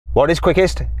What is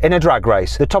quickest in a drag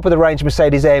race? The top of the range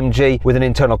Mercedes-AMG with an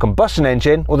internal combustion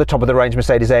engine, or the top of the range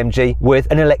Mercedes-AMG with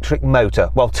an electric motor?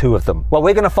 Well, two of them. Well,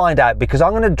 we're going to find out because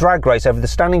I'm going to drag race over the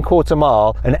standing quarter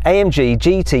mile an AMG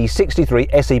GT 63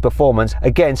 SE Performance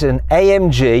against an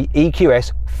AMG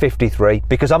EQS 53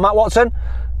 because I'm Matt Watson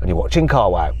and you're watching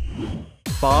Carwow.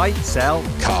 Buy, sell,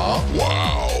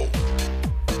 Carwow.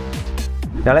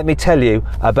 Now let me tell you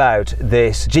about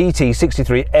this GT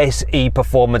 63 SE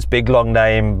Performance, big long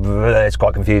name, it's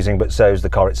quite confusing, but so is the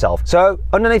car itself. So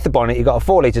underneath the bonnet you've got a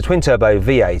 4-litre twin turbo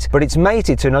V8, but it's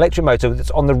mated to an electric motor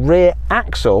that's on the rear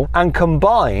axle, and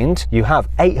combined you have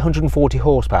 840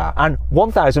 horsepower and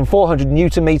 1,400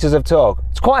 Newton meters of torque.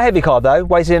 It's quite a heavy car though,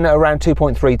 weighs in at around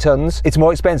 2.3 tonnes. It's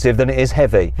more expensive than it is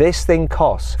heavy. This thing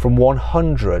costs from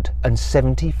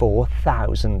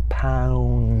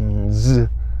 £174,000.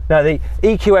 Now the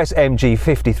EQS MG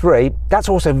 53, that's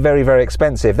also very, very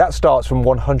expensive. That starts from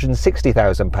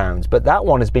 £160,000, but that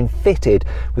one has been fitted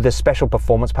with a special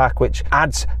performance pack which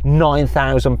adds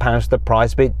 £9,000 to the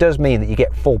price, but it does mean that you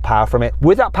get full power from it.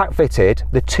 With that pack fitted,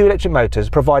 the two electric motors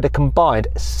provide a combined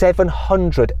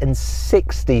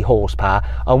 760 horsepower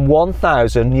and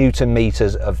 1,000 Newton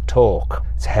meters of torque.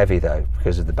 It's heavy though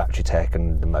because of the battery tech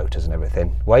and the motors and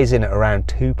everything. Weighs in at around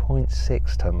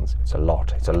 2.6 tonnes. It's a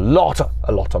lot. It's a lot.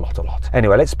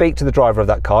 Anyway, let's speak to the driver of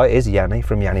that car. It is Yianni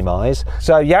from Yianni Myers.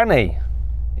 So Yianni,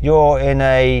 you're in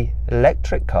a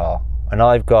electric car and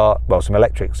I've got, well, some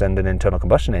electrics and an internal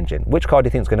combustion engine. Which car do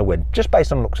you think is going to win, just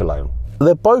based on looks alone?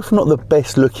 They're both not the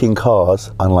best looking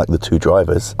cars, unlike the two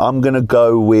drivers. I'm going to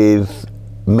go with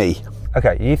me.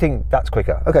 Okay, you think that's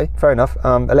quicker. Okay, fair enough.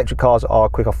 Electric cars are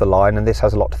quick off the line, and this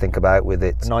has a lot to think about with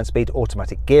its 9-speed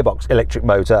automatic gearbox, electric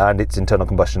motor and its internal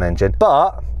combustion engine.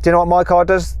 But do you know what my car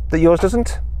does that yours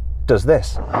doesn't? Does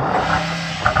this.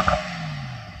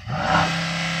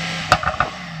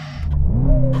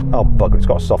 Oh bugger, it's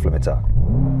got a soft limiter.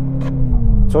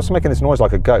 So it's making this noise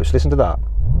like a ghost. Listen to that.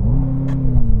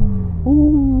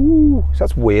 Ooh, so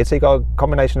that's weird. So you got a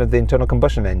combination of the internal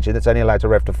combustion engine that's only allowed to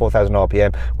rev to 4,000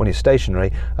 RPM when you're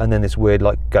stationary, and then this weird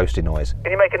like ghosty noise.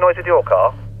 Can you make a noise with your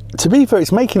car? To be fair,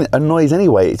 it's making a noise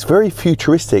anyway. It's very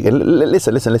futuristic. And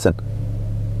listen.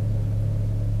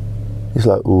 It's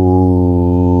like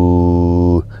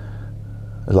ooh.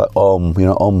 It's like you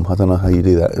know, I don't know how you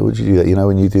do that. Would you do that? You know,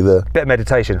 when you do the bit of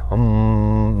meditation,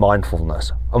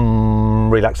 mindfulness,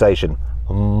 relaxation.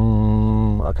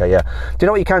 Okay, yeah. Do you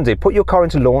know what you can do? Put your car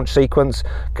into launch sequence,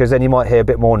 because then you might hear a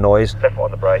bit more noise. Left foot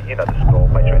on the brake, you know the score.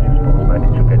 Make sure it's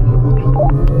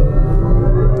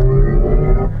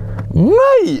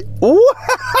Mate,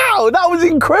 wow, that was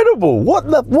incredible. What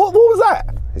was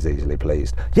that? He's easily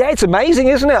pleased. Yeah, it's amazing,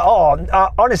 isn't it? Oh,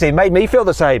 honestly, it made me feel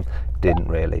the same. Didn't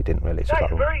really. It's just like,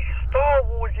 very Star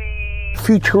Warsy.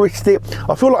 Futuristic.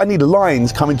 I feel like I need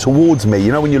lines coming towards me,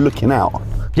 you know, when you're looking out.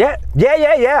 Yeah,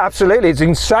 absolutely. It's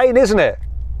insane, isn't it?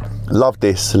 Love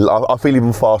this. I feel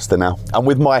even faster now. And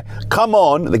with my come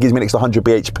on, that gives me an extra 100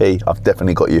 bhp, I've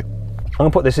definitely got you. I'm going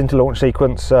to put this into launch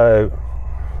sequence, so...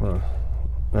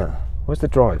 where's the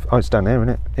drive? Oh, it's down there, isn't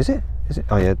it? Is it?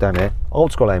 Oh yeah, down here.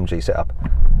 Old school AMG setup.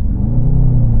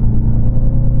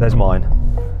 There's mine.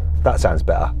 That sounds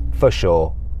better, for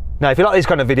sure. Now, if you like these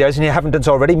kind of videos and you haven't done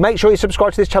so already, make sure you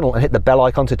subscribe to this channel and hit the bell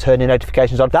icon to turn your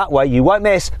notifications on. That way you won't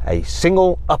miss a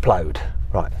single upload.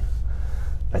 Right,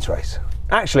 let's race.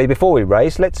 Actually, before we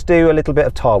race, let's do a little bit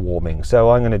of tyre warming. So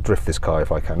I'm going to drift this car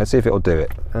if I can. Let's see if it'll do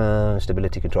it.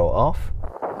 Stability control off.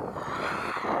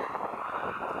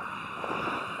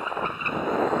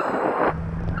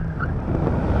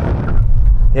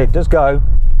 Yeah, it does go.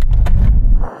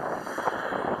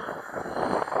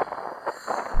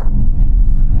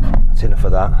 That's enough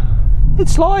of that. It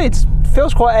slides. It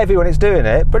feels quite heavy when it's doing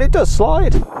it, but it does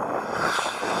slide.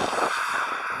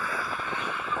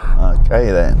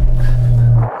 Okay then.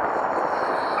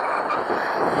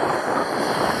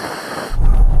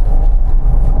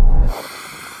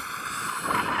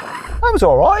 That was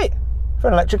all right for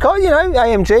an electric car, you know.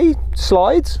 AMG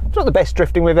slides. It's not the best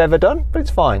drifting we've ever done, but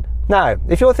it's fine. Now,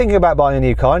 if you're thinking about buying a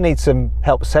new car and need some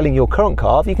help selling your current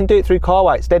car, you can do it through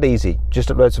Carwow. It's dead easy. Just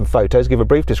upload some photos, give a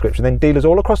brief description, then dealers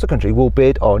all across the country will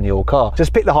bid on your car.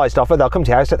 Just pick the highest offer, they'll come to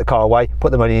your house, take the car away,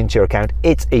 put the money into your account.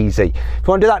 It's easy. If you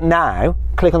want to do that now,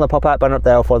 click on the pop-out button up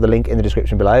there or follow the link in the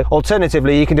description below.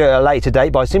 Alternatively, you can do it at a later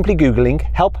date by simply Googling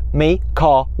 "Help Me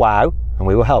Carwow" and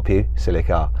we will help you sell your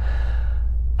car.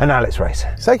 And now let's race.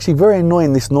 It's actually very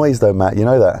annoying, this noise though, Matt, you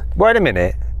know that? Wait a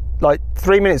minute. Like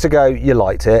 3 minutes ago you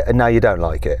liked it and now you don't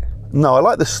like it. No, I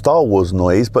like the Star Wars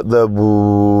noise, but the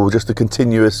just the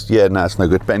continuous, yeah, no, it's no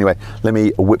good. But anyway, let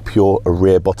me whip your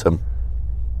rear bottom.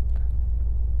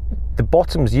 The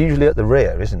bottom's usually at the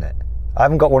rear, isn't it? I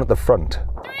haven't got one at the front.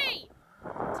 3, 2,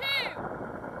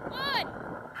 1.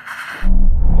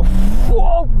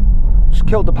 Whoa! Just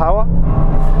killed the power.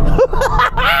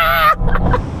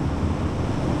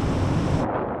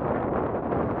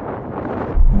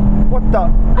 What the?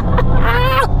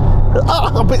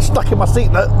 I'm a bit stuck in my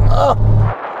seat though.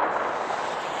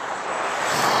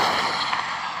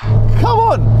 Come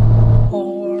on!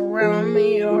 All around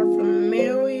me are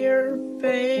familiar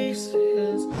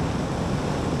faces.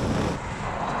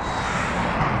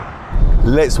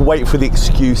 Let's wait for the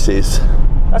excuses.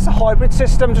 That's a hybrid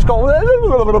system, just got like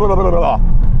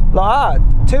that.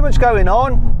 Too much going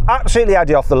on. Absolutely had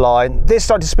you off the line. This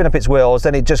started to spin up its wheels,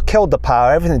 then it just killed the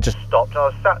power. Everything just stopped. I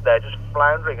was sat there just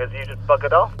floundering as you just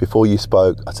buggered off. Before you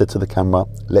spoke, I said to the camera,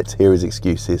 let's hear his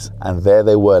excuses. And there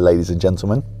they were, ladies and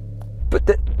gentlemen. But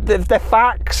they're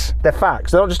facts. They're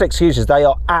facts. They're not just excuses. They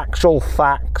are actual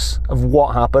facts of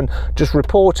what happened. Just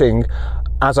reporting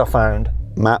as I found.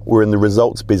 Matt, we're in the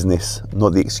results business,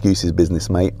 not the excuses business,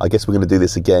 mate. I guess we're going to do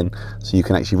this again so you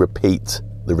can actually repeat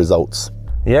the results.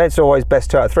 Yeah, it's always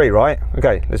best 2 out of 3, right?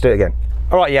 Okay, let's do it again.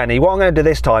 All right, Yianni, what I'm going to do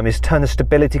this time is turn the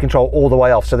stability control all the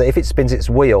way off so that if it spins its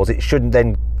wheels, it shouldn't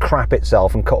then crap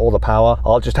itself and cut all the power.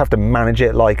 I'll just have to manage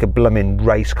it like a blooming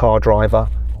race car driver.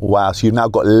 Wow, so you've now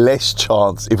got less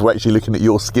chance if we're actually looking at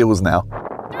your skills now. 3, 2,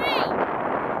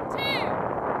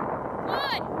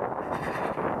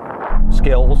 1.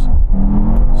 Skills.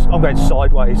 I'm going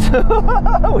sideways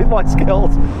with my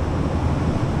skills.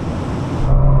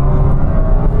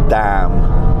 Damn.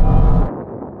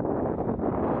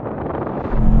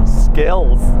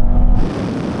 Skills.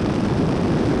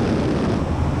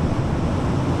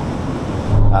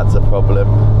 That's a problem.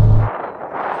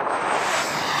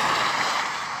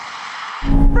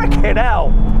 Frickin' hell.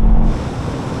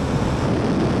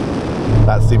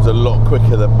 That seems a lot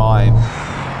quicker than mine.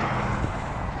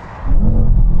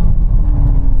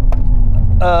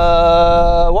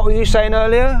 What were you saying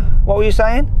earlier? What were you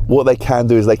saying? What they can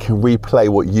do is they can replay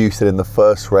what you said in the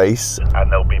first race. And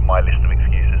there'll be my list of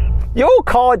excuses. Your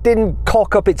car didn't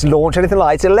cock up its launch or anything like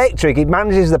that. It's electric. It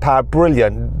manages the power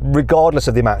brilliant, regardless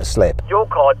of the amount of slip. Your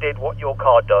car did what your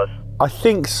car does. I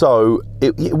think so.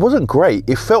 It wasn't great.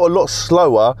 It felt a lot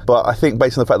slower, but I think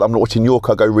based on the fact that I'm not watching your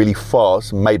car go really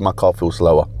fast, made my car feel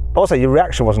slower. Also, your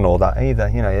reaction wasn't all that either.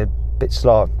 You know, you're a bit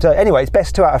slow. So anyway, it's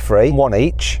best 2 out of 3, 1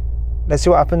 each. Let's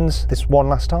see what happens this one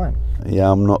last time.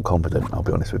 Yeah, I'm not confident, I'll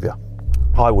be honest with you.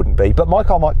 I wouldn't be, but my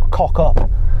car might cock up.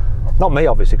 Not me,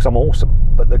 obviously, because I'm awesome,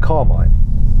 but the car might.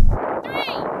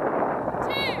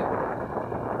 3, 2,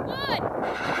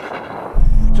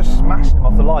 1. Just smashing him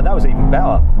off the line, that was even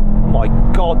better. Oh my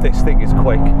God, this thing is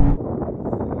quick.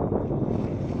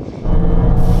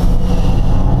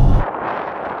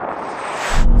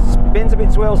 Spins up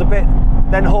its wheels a bit,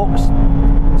 then hooks,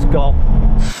 it's gone.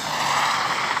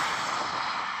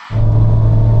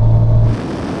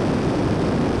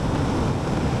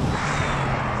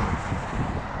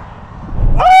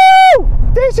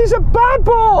 This is a bad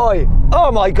boy! Oh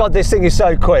my God, this thing is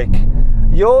so quick.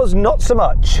 Yours, not so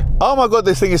much. Oh my God,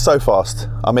 this thing is so fast.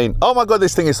 I mean, oh my God,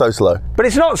 this thing is so slow. But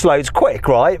it's not slow, it's quick,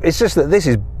 right? It's just that this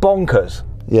is bonkers.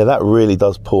 Yeah, that really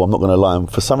does pull, I'm not going to lie. And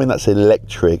for something that's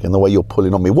electric and the way you're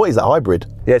pulling on me, what is that, hybrid?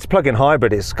 Yeah, it's plug-in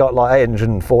hybrid. It's got like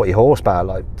 840 horsepower,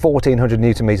 like 1400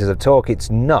 newton meters of torque. It's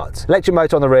nuts. Electric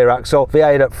motor on the rear axle,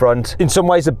 V8 up front. In some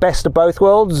ways, the best of both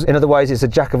worlds. In other ways, it's a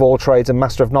jack of all trades and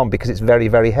master of none because it's very,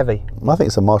 very heavy. I think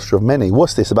it's a master of many.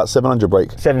 What's this, about 700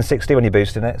 brake? 760 when you're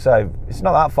boosting it, so it's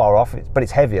not that far off, but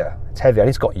it's heavier. It's heavier and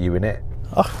it's got you in it.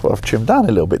 Oh, well, I've trimmed down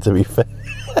a little bit, to be fair.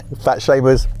 Fat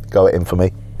shamers, go at him for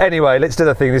me. Anyway, let's do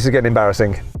the thing. This is getting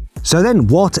embarrassing. So then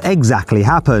what exactly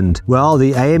happened? Well,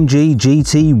 the AMG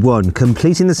GT won,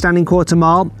 completing the standing quarter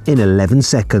mile in 11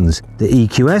 seconds. The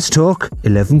EQS took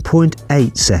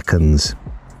 11.8 seconds.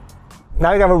 Now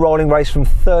we're going to have a rolling race from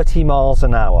 30 miles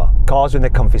an hour. Cars are in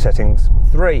their comfy settings.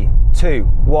 3, 2,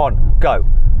 1, go.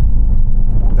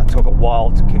 That took a while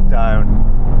to kick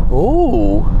down.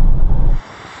 Ooh.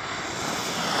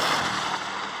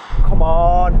 Come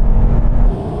on.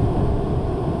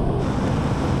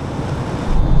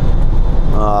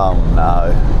 Oh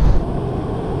no.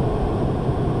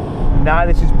 Now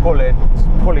this is pulling. It's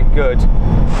pulling good.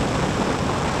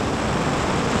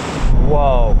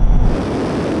 Whoa.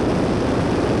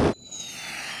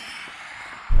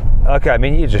 Okay, I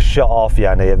mean, you just shut off,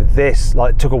 Yianni. This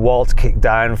took a while to kick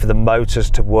down for the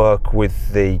motors to work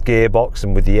with the gearbox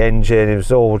and with the engine. It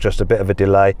was all just a bit of a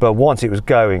delay. But once it was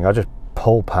going, I just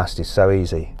pull past is so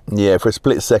easy. Yeah, for a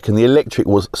split second, the electric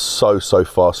was so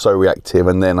fast, so reactive,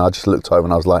 and then I just looked over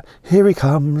and I was like, here he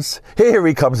comes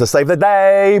to save the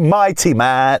day, mighty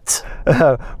Matt.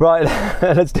 Right,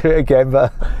 let's do it again,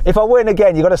 but if I win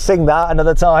again, you've got to sing that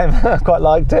another time. I quite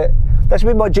liked it. That should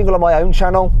be my jingle on my own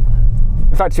channel.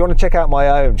 In fact, if you want to check out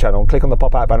my own channel, click on the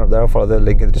pop-out banner up there, or follow the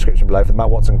link in the description below for the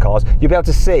Matt Watson cars. You'll be able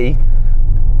to see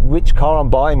which car I'm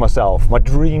buying myself, my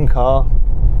dream car.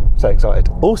 So excited.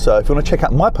 Also, if you want to check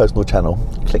out my personal channel,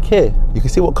 click here. You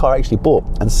can see what car I actually bought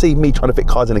and see me trying to fit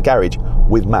cars in a garage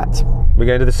with Matt. We're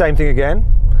going to do the same thing again.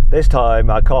 This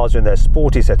time our cars are in their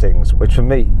sporty settings, which for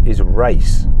me is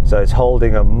race. So it's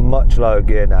holding a much lower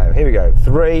gear now. Here we go.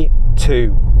 3, 2,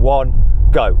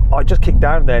 1, go. I just kicked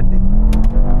down then.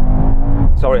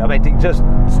 Sorry, I mean, it just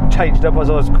changed up as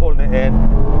I was calling it in.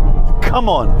 Come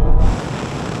on.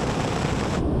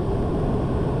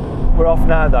 We're off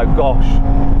now though, gosh.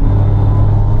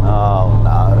 Oh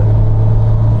no.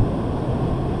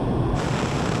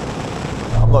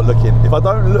 I'm not looking. If I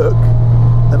don't look,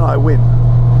 then I win.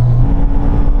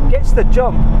 Gets the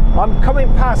jump. I'm coming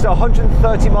past at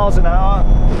 130 miles an hour.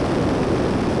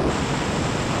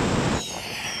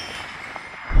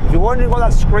 If you're wondering what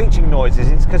that screeching noise is,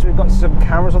 it's because we've got some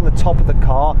cameras on the top of the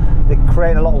car. They're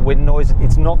creating a lot of wind noise.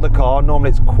 It's not the car.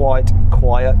 Normally it's quite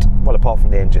quiet, well, apart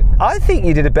from the engine. I think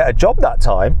you did a better job that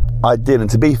time. I did, and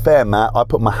to be fair, Matt, I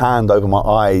put my hand over my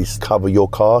eyes to cover your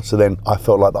car, so then I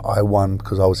felt like that I won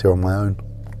because I was here on my own.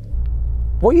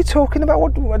 What are you talking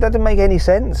about? That doesn't make any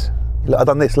sense. Look, I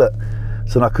done this, look.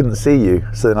 So then I couldn't see you,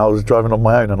 so then I was driving on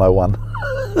my own and I won.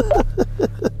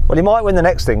 Well, you might win the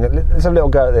next thing. Let's have a little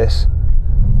go at this.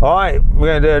 All right, we're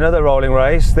going to do another rolling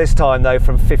race. This time, though,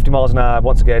 from 50 miles an hour,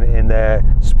 once again in their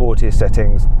sportiest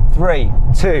settings. 3,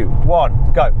 2,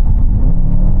 1, go.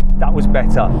 That was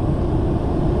better.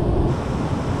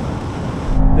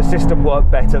 The system worked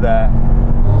better there.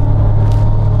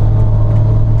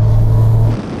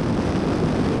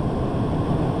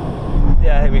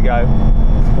 Yeah, here we go.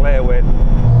 Clear win.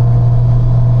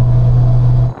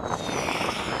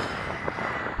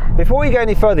 Before we go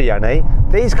any further,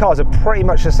 Yianni, these cars are pretty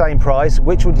much the same price.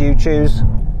 Which would you choose?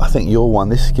 I think your one,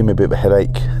 this is giving me a bit of a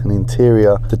headache. The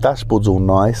interior, the dashboard's all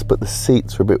nice, but the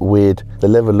seats are a bit weird. The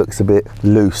leather looks a bit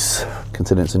loose,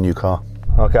 considering it's a new car.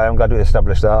 Okay, I'm glad we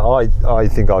established that. I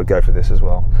think I'd go for this as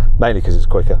well, mainly because it's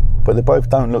quicker. But they both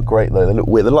don't look great though, they look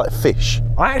weird, they're like fish.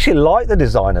 I actually like the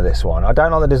design of this one. I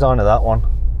don't like the design of that one.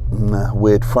 Nah,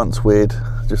 weird, front's weird,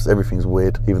 just everything's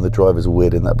weird. Even the drivers are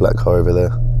weird in that black car over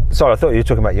there. Sorry, I thought you were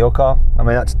talking about your car. I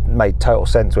mean, that's made total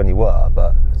sense when you were,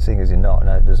 but seeing as you're not,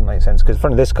 no, it doesn't make sense. Because the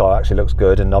front of this car actually looks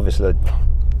good, and obviously,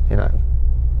 you know,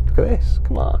 look at this,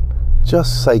 come on.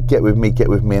 Just say, get with me,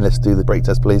 and let's do the brake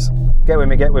test, please. Get with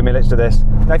me, let's do this.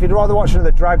 Now, if you'd rather watch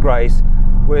another drag race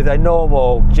with a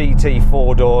normal GT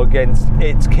 4-door against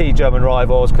its key German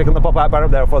rivals, click on the pop-out banner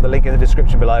up there or follow the link in the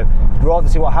description below. If you'd rather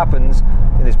see what happens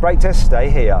in this brake test, stay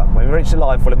here. When we reach the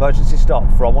line, full emergency stop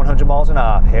from 100 miles an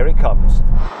hour. Here it comes.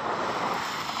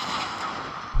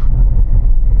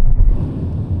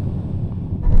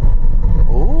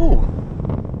 Ooh.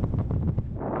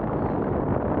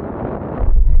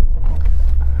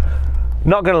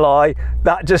 Not gonna lie,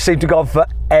 that just seemed to go on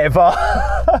forever.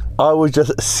 I was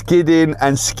just skidding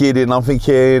and skidding. I'm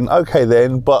thinking, okay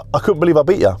then, but I couldn't believe I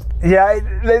beat you. Yeah,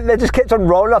 they just kept on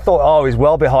rolling. I thought, oh, he's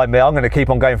well behind me. I'm going to keep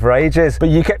on going for ages. But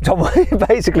you kept on,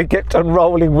 basically kept on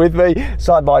rolling with me,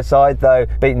 side by side though,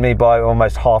 beating me by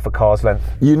almost half a car's length.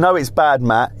 You know it's bad,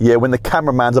 Matt, yeah, when the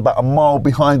cameraman's about a mile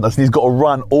behind us and he's got to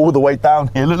run all the way down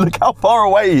here. Look how far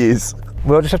away he is.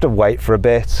 We'll just have to wait for a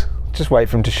bit. Just wait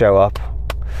for him to show up.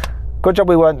 Good job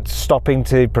we weren't stopping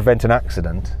to prevent an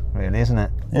accident, really, isn't it?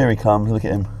 Here he comes, look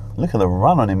at him. Look at the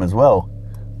run on him as well.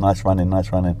 Nice running,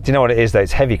 nice running. Do you know what it is though?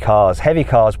 It's heavy cars. Heavy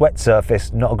cars, wet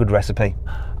surface, not a good recipe.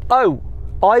 Oh,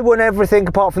 I won everything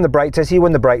apart from the brake test. You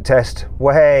won the brake test.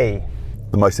 Well, hey.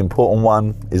 The most important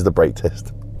one is the brake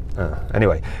test.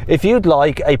 Anyway, if you'd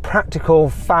like a practical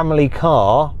family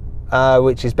car,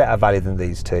 which is better value than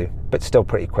these two, but still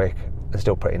pretty quick, and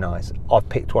still pretty nice, I've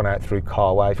picked one out through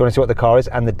Carwow. If you want to see what the car is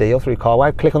and the deal through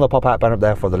Carwow, click on the pop-out banner up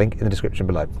there for the link in the description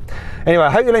below. Anyway,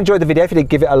 I hope you'll enjoy the video. If you did,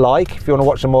 give it a like. If you want to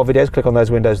watch some more videos, click on those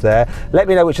windows there. Let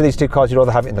me know which of these two cars you'd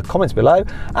rather have in the comments below.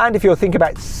 And if you're thinking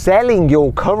about selling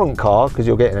your current car, because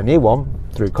you're getting a new one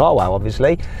through Carwow,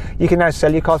 obviously, you can now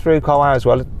sell your car through Carwow as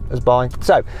well as buy.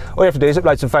 So all you have to do is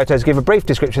upload some photos, give a brief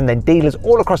description, then dealers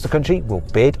all across the country will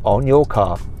bid on your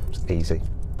car. It's easy.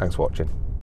 Thanks for watching.